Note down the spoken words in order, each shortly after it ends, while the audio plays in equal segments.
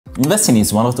Investing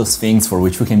is one of those things for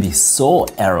which we can be so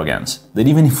arrogant that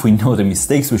even if we know the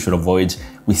mistakes we should avoid,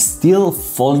 we still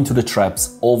fall into the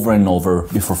traps over and over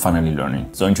before finally learning.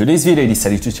 So in today's video, I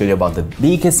decided to tell you about the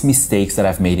biggest mistakes that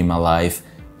I've made in my life.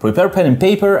 Prepare pen and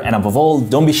paper, and above all,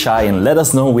 don't be shy and let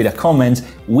us know with a comment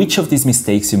which of these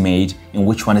mistakes you made and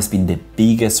which one has been the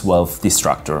biggest wealth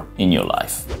distractor in your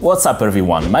life. What's up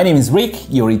everyone, my name is Rick,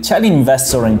 your Italian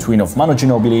investor and twin of Manu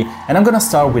Ginobili, and I'm gonna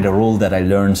start with a rule that I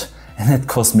learned and that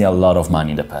cost me a lot of money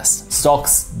in the past.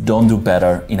 Stocks don't do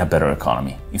better in a better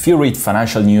economy. If you read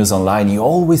financial news online, you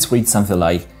always read something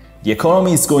like, the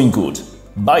economy is going good,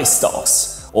 buy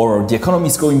stocks, or the economy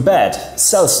is going bad,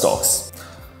 sell stocks.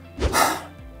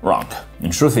 Wrong. The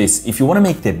truth is, if you want to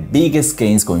make the biggest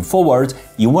gains going forward,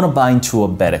 you want to buy into a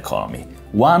bad economy.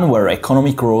 One where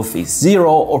economic growth is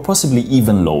zero or possibly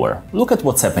even lower. Look at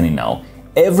what's happening now.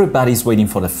 Everybody's waiting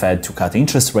for the Fed to cut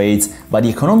interest rates, but the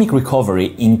economic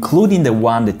recovery, including the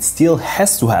one that still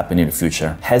has to happen in the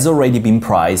future, has already been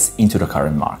priced into the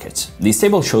current market. This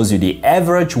table shows you the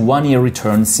average one-year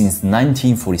return since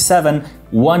 1947,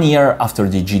 1 year after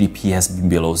the GDP has been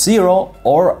below zero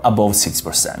or above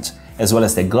 6%, as well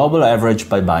as the global average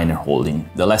by buying and holding.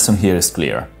 The lesson here is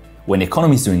clear. When the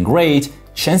economy is doing great,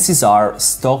 chances are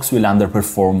stocks will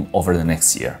underperform over the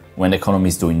next year. When the economy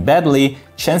is doing badly,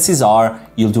 chances are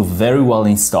you'll do very well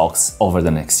in stocks over the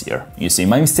next year. You see,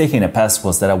 my mistake in the past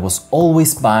was that I was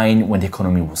always buying when the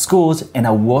economy was good and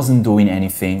I wasn't doing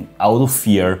anything out of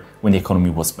fear when the economy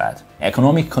was bad.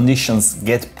 Economic conditions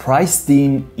get priced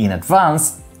in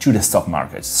advance to the stock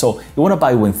market, so you want to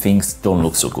buy when things don't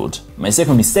look so good. My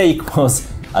second mistake was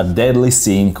a deadly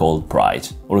sin called pride,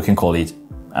 or you can call it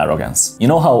arrogance. You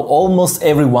know how almost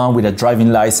everyone with a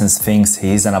driving license thinks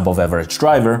he is an above average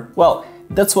driver? Well,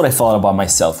 that's what I thought about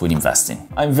myself with investing.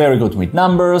 I'm very good with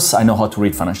numbers, I know how to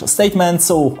read financial statements,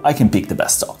 so I can pick the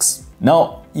best stocks.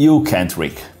 No, you can't,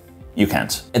 Rick. You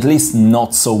can't. At least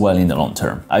not so well in the long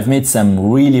term. I've made some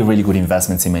really good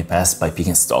investments in my past by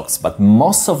picking stocks, but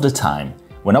most of the time,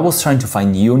 when I was trying to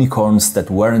find unicorns that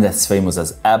weren't as famous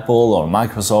as Apple or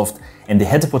Microsoft, and they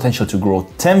had the potential to grow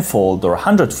 10-fold or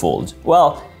 100-fold,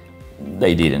 well,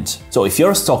 they didn't. So if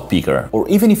you're a stock picker, or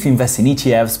even if you invest in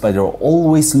ETFs but you're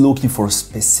always looking for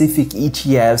specific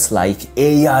ETFs like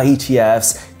AI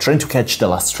ETFs, trying to catch the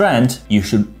last trend, you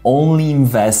should only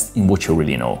invest in what you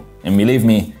really know. And believe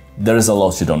me, there is a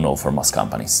lot you don't know for most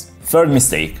companies. Third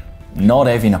mistake, not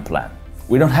having a plan.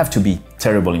 We don't have to be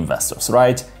terrible investors,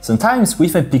 right? Sometimes we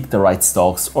can pick the right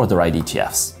stocks or the right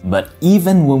ETFs. But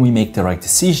even when we make the right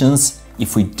decisions,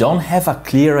 if we don't have a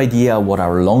clear idea what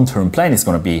our long-term plan is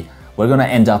going to be, we're going to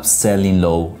end up selling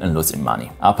low and losing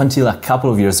money. Up until a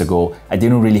couple of years ago, I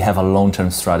didn't really have a long-term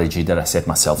strategy that I set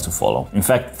myself to follow. In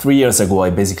fact, 3 years ago, I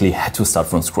basically had to start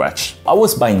from scratch. I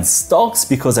was buying stocks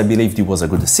because I believed it was a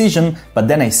good decision, but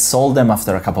then I sold them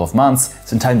after a couple of months,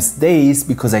 sometimes days,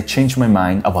 because I changed my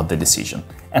mind about the decision.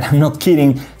 And I'm not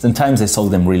kidding, sometimes I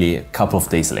sold them really a couple of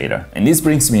days later. And this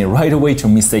brings me right away to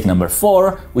mistake number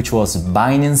 4, which was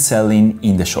buying and selling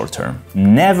in the short term.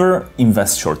 Never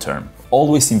invest short term.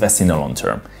 Always invest in the long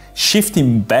term.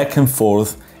 Shifting back and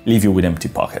forth leave you with empty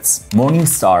pockets.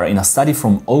 Morningstar, in a study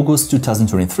from August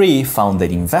 2023, found that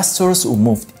investors who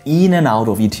moved in and out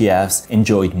of ETFs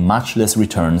enjoyed much less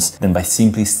returns than by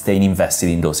simply staying invested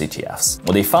in those ETFs.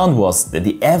 What they found was that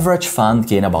the average fund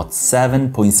gained about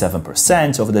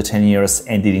 7.7% over the 10 years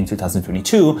ended in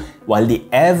 2022, while the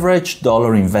average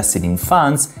dollar invested in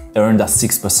funds earned a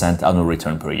 6% annual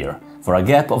return per year, for a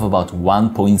gap of about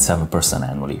 1.7%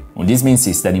 annually. What this means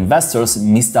is that investors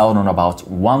missed out on about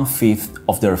 1/5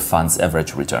 of their fund's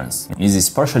average returns. This is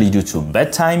partially due to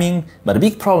bad timing, but a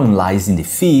big problem lies in the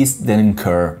fees that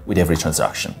incur with every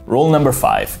transaction. Rule number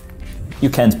 5. You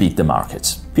can't beat the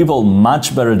market. People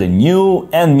much better than you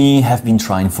and me have been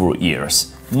trying for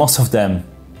years. Most of them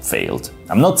failed.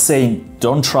 I'm not saying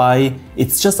don't try,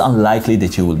 it's just unlikely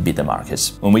that you will beat the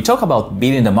market. When we talk about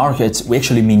beating the market, we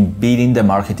actually mean beating the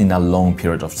market in a long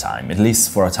period of time, at least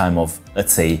for a time of,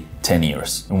 let's say, 10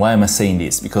 years. And why am I saying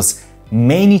this? Because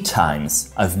many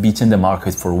times I've beaten the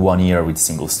market for 1 year with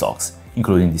single stocks,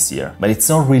 including this year. But it's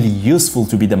not really useful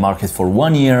to beat the market for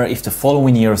 1 year if the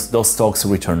following years those stocks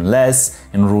return less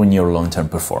and ruin your long-term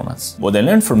performance. What I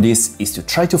learned from this is to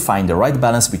try to find the right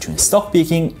balance between stock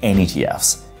picking and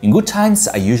ETFs. In good times,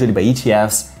 I usually buy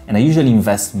ETFs and I usually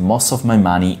invest most of my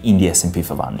money in the S&P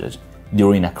 500.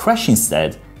 During a crash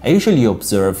instead, I usually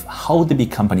observe how the big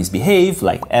companies behave,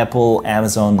 like Apple,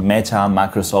 Amazon, Meta,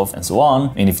 Microsoft, and so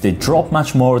on. And if they drop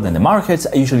much more than the markets,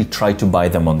 I usually try to buy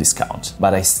them on discount.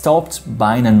 But I stopped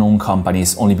buying unknown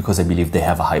companies only because I believe they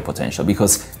have a high potential,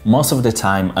 because most of the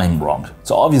time I'm wrong.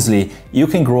 So obviously, you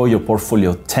can grow your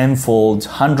portfolio 10-fold,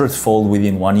 100-fold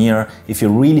within 1 year if you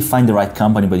really find the right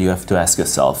company, but you have to ask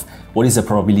yourself, what is the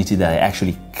probability that I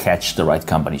actually catch the right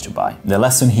company to buy? The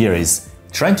lesson here is,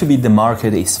 trying to beat the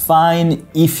market is fine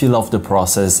if you love the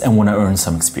process and want to earn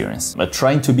some experience. But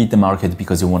trying to beat the market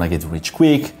because you want to get rich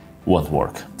quick won't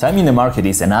work. Timing the market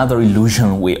is another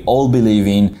illusion we all believe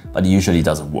in, but it usually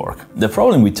doesn't work. The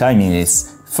problem with timing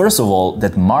is, first of all,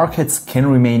 that markets can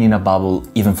remain in a bubble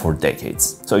even for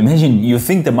decades. So imagine you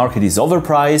think the market is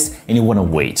overpriced and you want to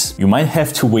wait. You might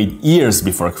have to wait years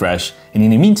before a crash, and in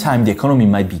the meantime, the economy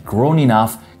might be grown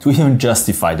enough to even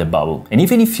justify the bubble. And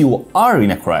even if you are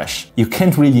in a crash, you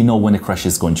can't really know when the crash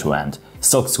is going to end.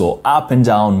 Stocks go up and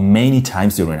down many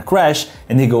times during a crash,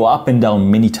 and they go up and down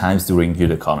many times during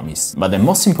good economies. But the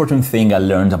most important thing I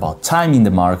learned about timing the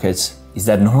market is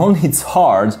that not only it's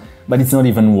hard, but it's not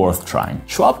even worth trying.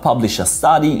 Schwab published a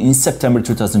study in September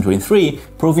 2023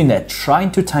 proving that trying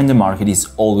to time the market is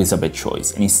always a bad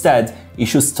choice, and instead, you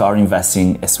should start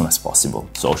investing as soon as possible.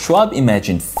 So Schwab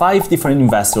imagined 5 different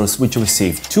investors which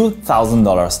received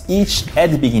 $2,000 each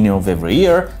at the beginning of every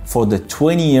year for the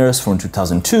 20 years from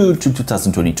 2002 to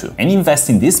 2022, and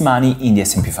investing this money in the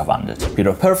S&P 500.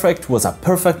 Peter Perfect was a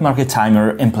perfect market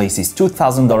timer and placed his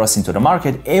 $2,000 into the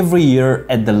market every year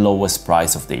at the lowest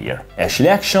price of the year. Ashley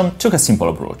Action took a simple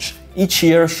approach. Each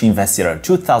year, she invested her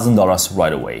 $2,000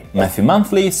 right away. Matthew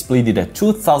Monthly split the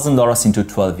 $2,000 into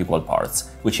 12 equal parts,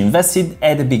 which invested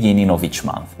at the beginning of each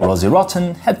month. Rosie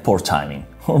Rotten had poor timing,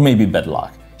 or maybe bad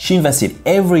luck. She invested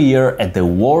every year at the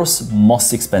worst,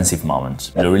 most expensive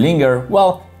moment. Larry Linger,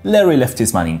 well, Larry left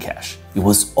his money in cash. He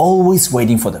was always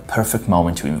waiting for the perfect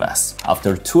moment to invest.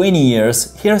 After 20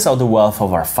 years, here's how the wealth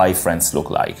of our 5 friends look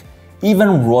like.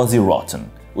 Even Rosie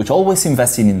Rotten, which always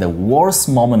invested in the worst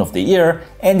moment of the year,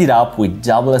 ended up with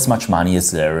double as much money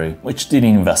as Larry, which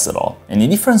didn't invest at all. And the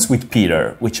difference with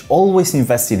Peter, which always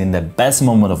invested in the best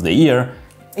moment of the year,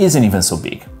 isn't even so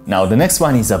big. Now, the next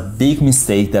one is a big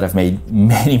mistake that I've made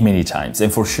many times,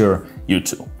 and for sure, you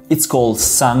too. It's called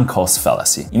sunk cost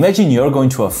fallacy. Imagine you're going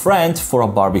to a friend for a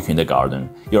barbecue in the garden.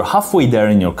 You're halfway there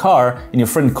in your car, and your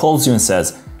friend calls you and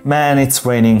says, "Man, it's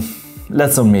raining.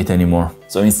 Let's not meet anymore."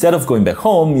 So instead of going back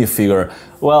home, you figure,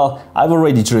 well, I've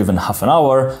already driven half an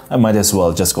hour, I might as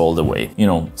well just go all the way,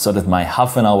 so that my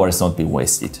half an hour is not being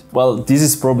wasted. Well, this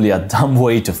is probably a dumb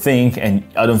way to think, and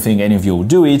I don't think any of you will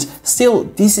do it. Still,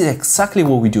 this is exactly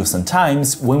what we do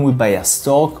sometimes when we buy a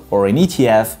stock or an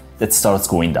ETF that starts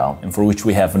going down, and for which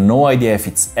we have no idea if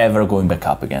it's ever going back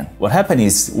up again. What happened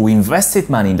is we invested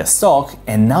money in the stock,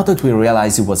 and now that we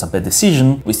realize it was a bad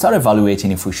decision, we start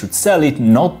evaluating if we should sell it,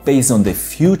 not based on the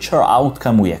future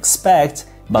outcome we expect,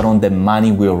 but on the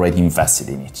money we already invested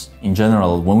in it. In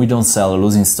general, when we don't sell a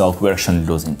losing stock, we're actually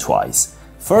losing twice.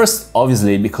 First,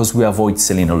 obviously, because we avoid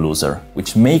selling a loser,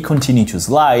 which may continue to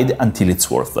slide until it's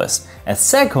worthless. And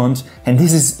second, and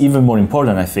this is even more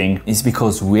important I think, is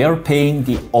because we are paying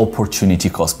the opportunity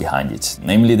cost behind it.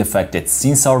 Namely the fact that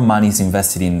since our money is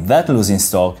invested in that losing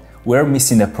stock, we're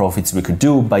missing the profits we could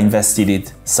do by investing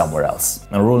it somewhere else.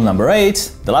 And rule number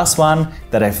 8, the last one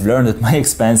that I've learned at my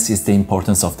expense, is the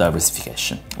importance of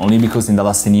diversification. Only because in the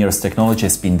last 10 years technology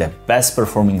has been the best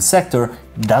performing sector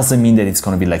doesn't mean that it's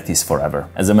going to be like this forever.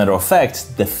 As a matter of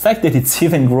fact, the fact that it's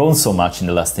even grown so much in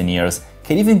the last 10 years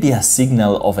can even be a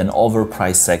signal of an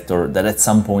overpriced sector that at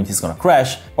some point is going to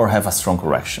crash or have a strong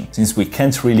correction. Since we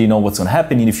can't really know what's going to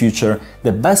happen in the future,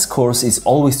 the best course is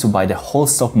always to buy the whole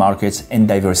stock market and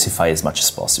diversify as much as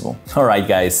possible. Alright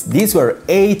guys, these were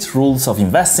 8 rules of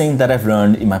investing that I've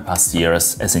learned in my past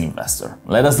years as an investor.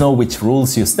 Let us know which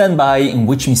rules you stand by and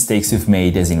which mistakes you've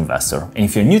made as an investor. And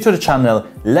if you're new to the channel,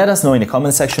 let us know in the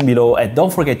comment section below, and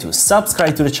don't forget to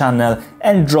subscribe to the channel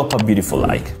and drop a beautiful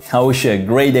like. I wish you a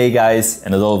great day guys,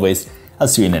 and as always, I'll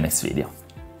see you in the next video.